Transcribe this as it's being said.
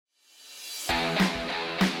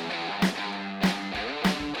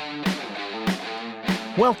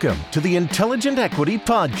Welcome to the Intelligent Equity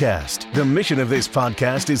Podcast. The mission of this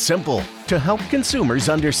podcast is simple: to help consumers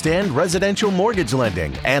understand residential mortgage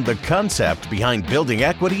lending and the concept behind building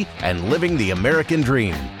equity and living the American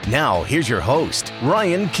dream. Now, here's your host,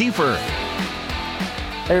 Ryan Kiefer.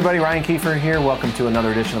 Hey everybody, Ryan Kiefer here. Welcome to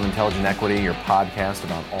another edition of Intelligent Equity, your podcast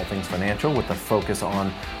about all things financial with a focus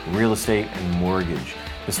on real estate and mortgage.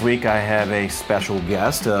 This week I have a special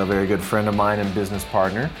guest, a very good friend of mine and business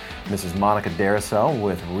partner, Mrs. Monica Daracell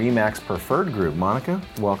with RE/MAX Preferred Group. Monica,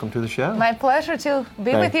 welcome to the show. My pleasure to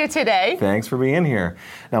be with you today. Thanks for being here.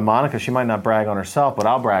 Now, Monica, she might not brag on herself, but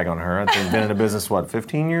I'll brag on her. I've been in the business,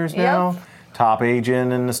 15 years now? Yep. Top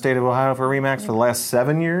agent in the state of Ohio for RE/MAX for the last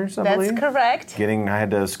 7 years, I believe. That's correct. I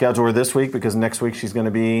had to schedule her this week because next week she's going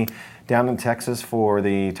to be down in Texas for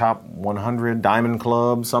the top 100 Diamond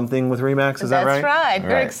Club something with RE/MAX. Is that right? That's right.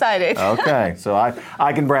 Very excited. Okay, so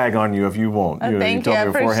I can brag on you if you won't. Thank you. I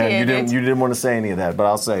appreciate it. You didn't want to say any of that, but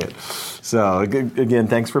I'll say it. So again,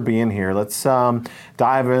 thanks for being here. Let's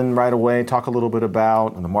dive in right away. Talk a little bit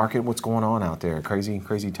about the market. What's going on out there?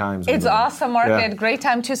 Crazy times. It's awesome market. Yeah. Great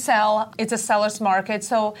time to sell. It's a seller's market.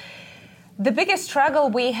 So the biggest struggle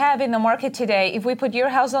we have in the market today, if we put your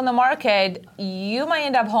house on the market, you might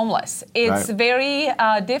end up homeless. It's very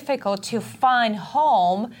difficult to find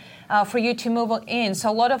home for you to move in. So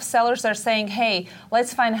a lot of sellers are saying, hey,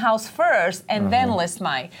 let's find a house first and then list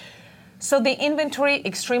my. So the inventory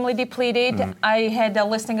extremely depleted. I had a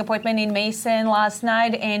listing appointment in Mason last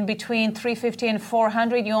night, and between 350 and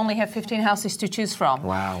 400, you only have 15 houses to choose from.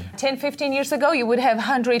 Wow. 10, 15 years ago, you would have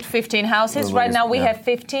 115 houses. Right now, we have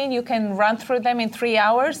 15. You can run through them in 3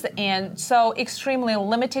 hours, and so extremely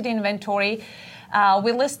limited inventory.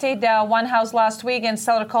 We listed one house last week, and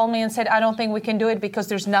seller called me and said, I don't think we can do it because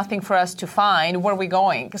there's nothing for us to find. Where are we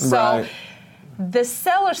going? So. The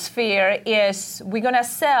seller's fear is we're going to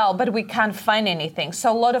sell, but we can't find anything.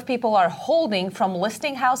 So a lot of people are holding from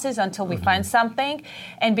listing houses until we find something.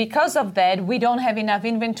 And because of that, we don't have enough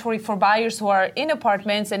inventory for buyers who are in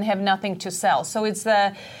apartments and have nothing to sell. So it's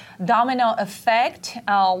a domino effect.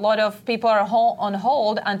 A lot of people are on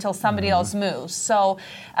hold until somebody else moves. So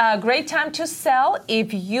great time to sell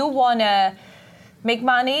if you want to make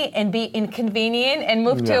money and be inconvenient and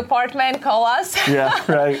move to apartment, call us. Yeah,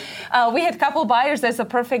 right. We had a couple buyers. That's a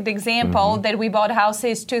perfect example that we bought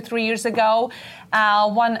houses 2-3 years ago.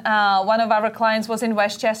 One of our clients was in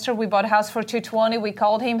Westchester. We bought a house for $220. We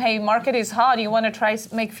called him, hey, market is hot. You want to try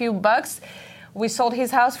make a few bucks? We sold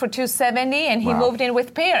his house for $270, and he moved in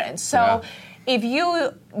with parents. So if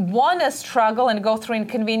you want to struggle and go through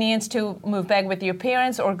inconvenience to move back with your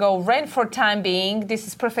parents or go rent for time being, this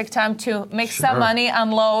is perfect time to make some money,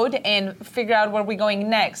 unload, and figure out where we're going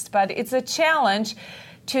next. But it's a challenge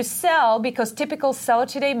to sell because typical seller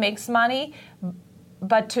today makes money,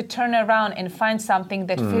 but to turn around and find something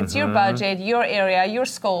that fits your budget, your area, your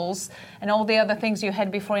schools, and all the other things you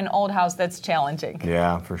had before in old house, that's challenging.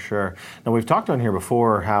 Yeah, for sure. Now, we've talked on here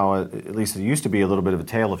before how, at least it used to be a little bit of a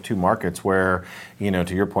tale of two markets where,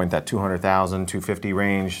 to your point, that 200,000, 250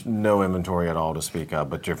 range, no inventory at all to speak of.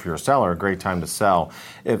 But if you're a seller, a great time to sell.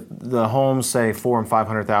 If the homes say 400,000 and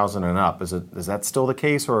 500,000 and up, is that still the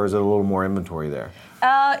case, or is it a little more inventory there?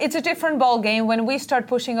 It's a different ball game. When we start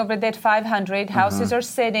pushing over that 500, houses are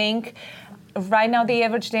sitting. Right now, the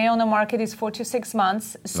average day on the market is 4 to 6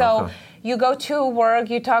 months. So you go to work,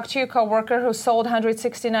 you talk to your coworker who sold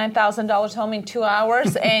 $169,000 home in 2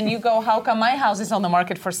 hours, and you go, how come my house is on the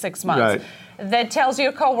market for 6 months? Right. That tells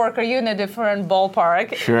your coworker you're in a different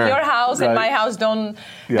ballpark. Sure. Your house and my house don't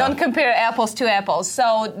compare apples to apples.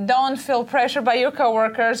 So don't feel pressure by your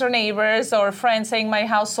coworkers or neighbors or friends saying my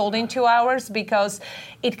house sold in 2 hours, because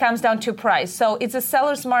it comes down to price. So it's a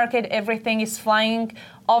seller's market. Everything is flying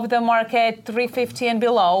off the market, 350 and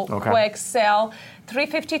below, quick sell.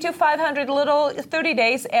 350 to 500, little 30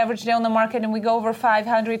 days average day on the market, and we go over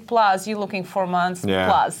 500 plus. You're looking 4 months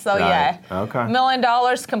plus. So $1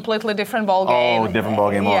 million, completely different ball game. Oh, different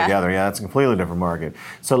ball game altogether. Yeah, it's a completely different market.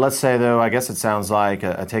 So let's say, though, I guess it sounds like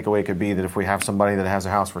a takeaway could be that if we have somebody that has a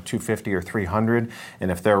house for 250 or 300,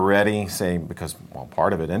 and if they're ready, say, because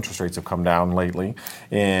part of it, interest rates have come down lately,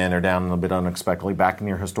 and they're down a little bit unexpectedly, back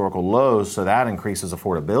near historical lows, so that increases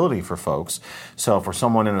affordability for folks. So for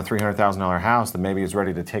someone in a $300,000 house that maybe is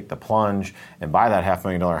ready to take the plunge and buy that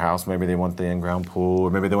 $500,000 house, maybe they want the in-ground pool,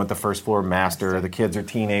 or maybe they want the first floor master, the kids are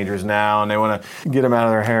teenagers now and they want to get them out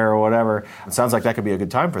of their hair or whatever. It sounds like that could be a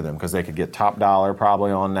good time for them because they could get top dollar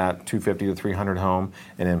probably on that 250 to 300 home,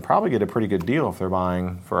 and then probably get a pretty good deal if they're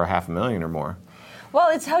buying for $500,000 or more. Well,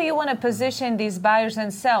 it's how you want to position these buyers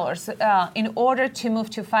and sellers. In order to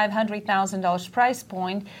move to $500,000 price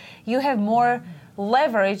point, you have more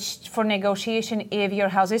leverage for negotiation if your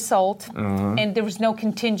house is sold and there is no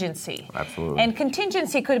contingency. Absolutely. And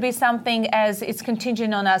contingency could be something as it's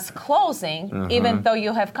contingent on us closing, even though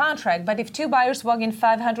you have contract. But if two buyers walk in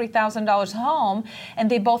 $500,000 home and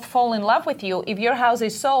they both fall in love with you, if your house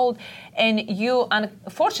is sold and you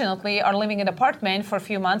unfortunately are living in an apartment for a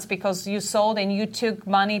few months because you sold and you took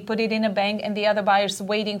money, put it in a bank, and the other buyer's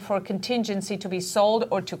waiting for contingency to be sold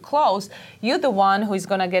or to close, you're the one who is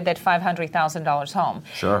going to get that $500,000 home.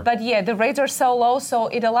 Sure. But yeah, the rates are so low, so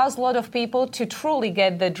it allows a lot of people to truly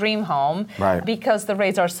get the dream home because the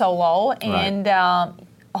rates are so low. And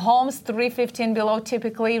homes 350 and below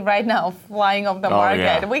typically right now flying off the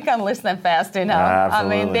market. Yeah. We can't list them fast enough. I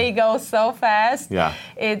mean, they go so fast. Yeah.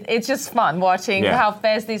 It's just fun watching how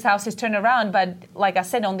fast these houses turn around. But like I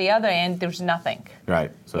said, on the other end, there's nothing. Right.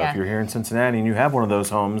 So if you're here in Cincinnati and you have one of those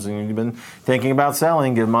homes and you've been thinking about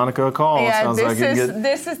selling, give Monica a call. Yeah, it sounds like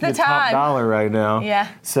this is the top time. dollar right now. Yeah.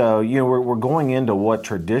 So, we're going into what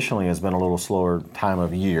traditionally has been a little slower time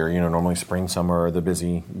of year. Normally spring, summer are the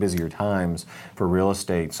busier times for real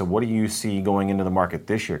estate. So what do you see going into the market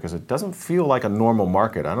this year? Because it doesn't feel like a normal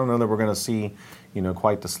market. I don't know that we're going to see,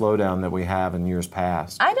 quite the slowdown that we have in years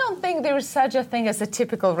past. I don't think there is such a thing as a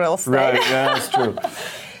typical real estate. Right, yeah, that's true.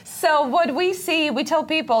 So what we see, we tell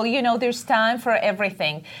people, there's time for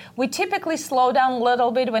everything. We typically slow down a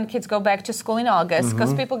little bit when kids go back to school in August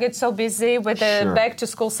because people get so busy with the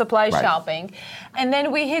back-to-school supply shopping. And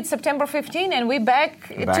then we hit September 15 and we're back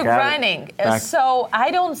to grinding. So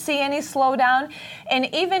I don't see any slowdown.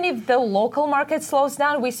 And even if the local market slows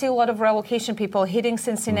down, we see a lot of relocation people hitting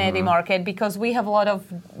Cincinnati market because we have a lot of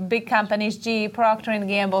big companies, GE, Procter &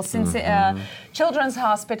 Gamble, Children's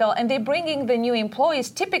Hospital, and they're bringing the new employees,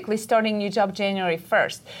 typically starting new job January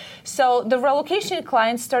 1st. So the relocation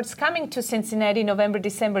client starts coming to Cincinnati November,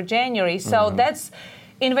 December, January. So that's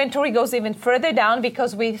inventory goes even further down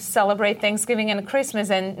because we celebrate Thanksgiving and Christmas,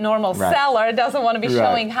 and normal seller doesn't want to be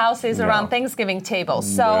showing houses around Thanksgiving tables.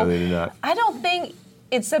 So I don't think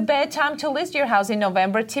it's a bad time to list your house in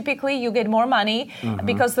November. Typically, you get more money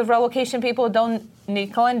because the relocation people don't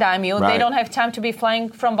nickel and dime you. They don't have time to be flying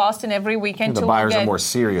from Boston every weekend. The buyers are more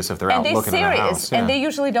serious if they're out looking at a house. And they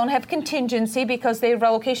usually don't have contingency because the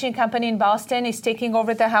relocation company in Boston is taking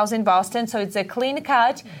over the house in Boston. So it's a clean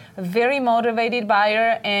cut, very motivated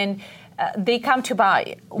buyer, and they come to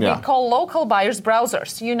buy. We call local buyers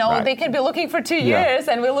browsers. They can be looking for 2 years,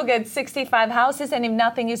 and we look at 65 houses, and if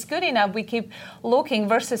nothing is good enough, we keep looking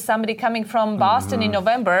versus somebody coming from Boston in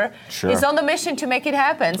November is on the mission to make it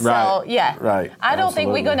happen. So, I don't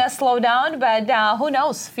think we're going to slow down, but who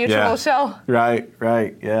knows? Future will show.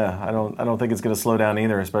 Right. Yeah, I don't think it's going to slow down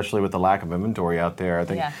either, especially with the lack of inventory out there.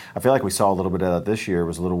 I feel like we saw a little bit of that this year. It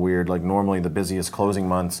was a little weird. Like normally the busiest closing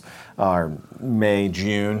months are May,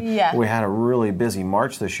 June. We had a really busy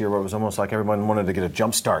March this year where it was almost like everyone wanted to get a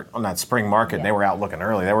jump start on that spring market. And they were out looking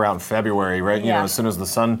early. They were out in February, right? As soon as the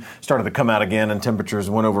sun started to come out again and temperatures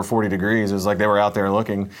went over 40 degrees, it was like they were out there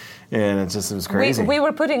looking, and it was crazy. We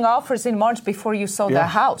were putting offers in March before you saw the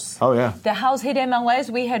house. Oh, yeah. The house hit MLS,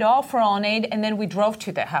 we had offer on it, and then we drove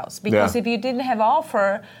to the house. Because if you didn't have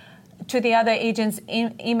offer to the other agent's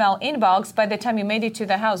email inbox, by the time you made it to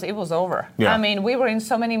the house, it was over. I mean, we were in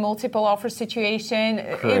so many multiple offer situations.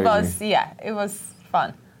 It was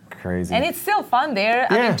fun. Crazy. And it's still fun there.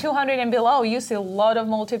 I mean, 200 and below, you see a lot of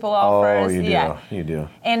multiple offers. Oh, you do.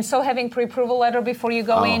 And so having pre-approval letter before you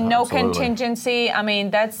go in, no contingency. I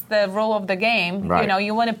mean, that's the rule of the game. Right.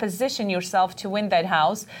 You want to position yourself to win that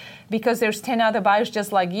house because there's 10 other buyers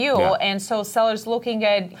just like you. And so sellers looking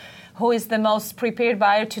at who is the most prepared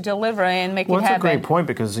buyer to deliver and make it happen. Well, that's a great point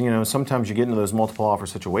because, sometimes you get into those multiple offer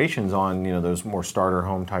situations on, those more starter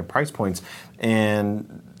home type price points,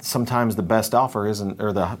 and sometimes the best offer isn't,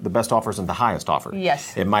 or the best offer isn't the highest offer.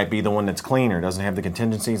 Yes. It might be the one that's cleaner, doesn't have the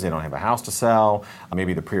contingencies, they don't have a house to sell,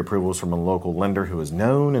 maybe the pre-approvals from a local lender who is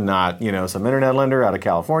known and not, some internet lender out of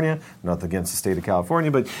California, nothing against the state of California,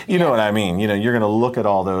 but you know what I mean. You're going to look at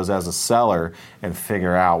all those as a seller and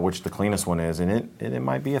figure out which the cleanest one is, and it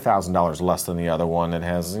might be $1,000 less than the other one that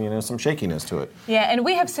has, some shakiness to it. Yeah, and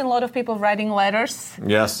we have seen a lot of people writing letters.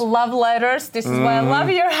 Yes. Love letters. This is why I love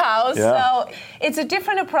your house. Yeah. So it's a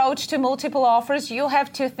different approach to multiple offers. You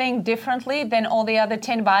have to think differently than all the other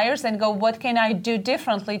 10 buyers and go, what can I do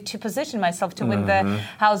differently to position myself to win the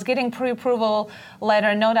house? Getting pre-approval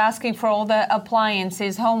letter, not asking for all the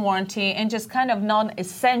appliances, home warranty, and just kind of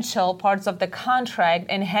non-essential parts of the contract,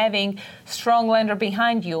 and having strong lender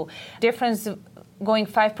behind you. Difference going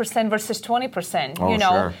 5% versus 20%.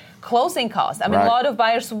 Sure. closing costs. I mean, Right. a lot of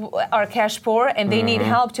buyers are cash poor and they need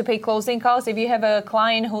help to pay closing costs. If you have a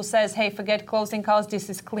client who says, hey, forget closing costs, this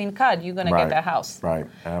is clean cut, you're going to get the house. Right,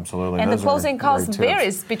 absolutely. And Those the closing are cost great tips.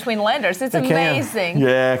 varies between lenders. It's It can. amazing.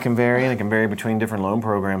 Yeah, it can vary, and it can vary between different loan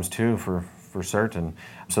programs too, for certain.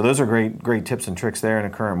 So those are great tips and tricks there in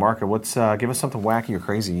the current market. What's give us something wacky or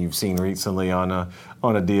crazy you've seen recently on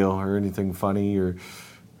a deal, or anything funny, or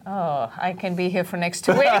Oh, I can be here for next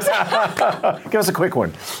 2 weeks. give us a quick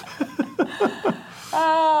one.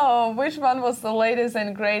 Oh, which one was the latest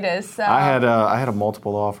and greatest? I had a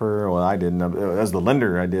multiple offer. Well, I didn't. As the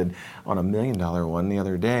lender, I did on $1 million one the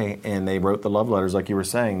other day, and they wrote the love letters, like you were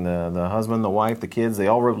saying. The husband, the wife, the kids, they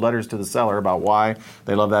all wrote letters to the seller about why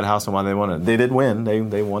they love that house and why they want it. They did win.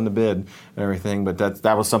 They won the bid and everything, but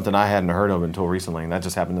that was something I hadn't heard of until recently, and that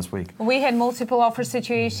just happened this week. We had multiple offer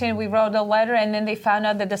situation. We wrote a letter, and then they found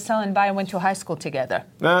out that the seller and buyer went to high school together,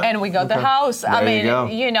 and we got the house. There I mean,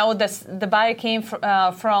 you go. The buyer came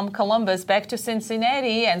from Columbus back to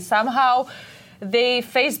Cincinnati, and somehow they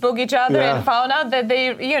Facebook each other and found out that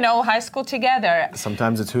they, high school together.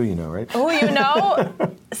 Sometimes it's who you know, right? Who you know.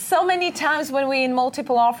 So many times when we in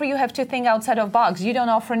multiple offer, you have to think outside of box. You don't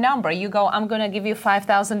offer number. You go, I'm going to give you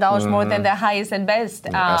 $5,000 more than the highest and best.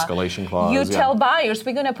 Escalation clause. You tell buyers,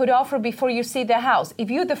 we're going to put offer before you see the house. If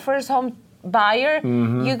you're the first home buyer,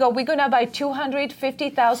 you go, we're going to buy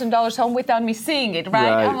 $250,000 home without me seeing it,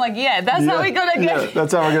 right? I'm like, that's how we're going to get it.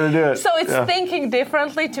 That's how we're going to do it. So it's thinking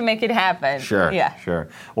differently to make it happen. Sure.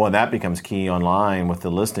 Well, and that becomes key online with the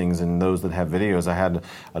listings and those that have videos. I had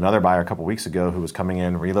another buyer a couple weeks ago who was coming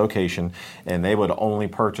in relocation, and they would only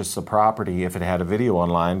purchase the property if it had a video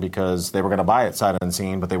online because they were going to buy it sight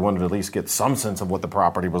unseen, but they wanted to at least get some sense of what the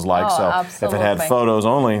property was like. Absolutely. If it had photos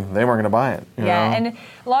only, they weren't going to buy it. You know? And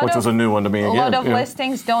which was a new one to me again. A lot of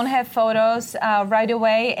listings don't have photos right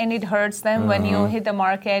away, and it hurts them when you hit the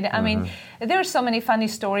market. I mean, there are so many funny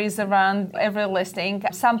stories around every listing.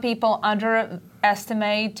 Some people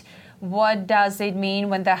underestimate what does it mean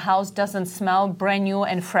when the house doesn't smell brand new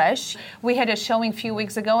and fresh. We had a showing a few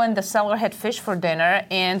weeks ago, and the seller had fish for dinner,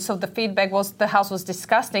 and so the feedback was the house was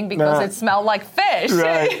disgusting because it smelled like fish.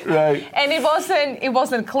 Right. And it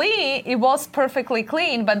wasn't clean. It was perfectly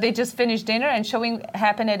clean, but they just finished dinner, and showing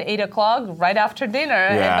happened at 8:00 right after dinner,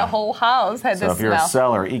 and the whole house had the smell. So if you're a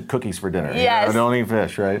seller, eat cookies for dinner. Yes. Don't eat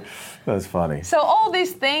fish, right? That's funny. So all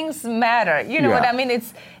these things matter. You know what I mean?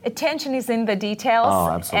 It's attention is in the details. Oh,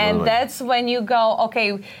 absolutely. And that's when you go,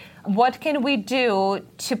 okay, what can we do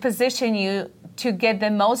to position you to get the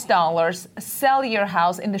most dollars, sell your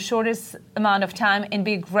house in the shortest amount of time, and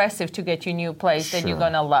be aggressive to get your new place that you're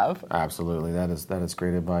going to love. Absolutely. That is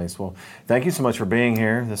great advice. Well, thank you so much for being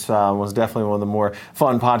here. This was definitely one of the more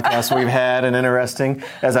fun podcasts we've had, and interesting,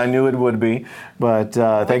 as I knew it would be. But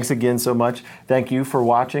thanks again so much. Thank you for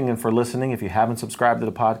watching and for listening. If you haven't subscribed to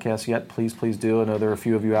the podcast yet, please do. I know there are a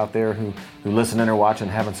few of you out there who listen and are watching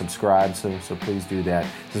and haven't subscribed, so please do that.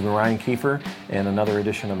 This has been Ryan Kiefer and another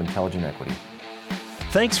edition of Intelligent Equity.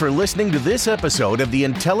 Thanks for listening to this episode of the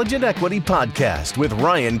Intelligent Equity Podcast with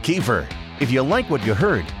Ryan Kiefer. If you like what you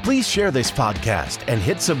heard, please share this podcast and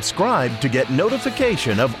hit subscribe to get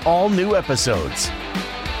notification of all new episodes.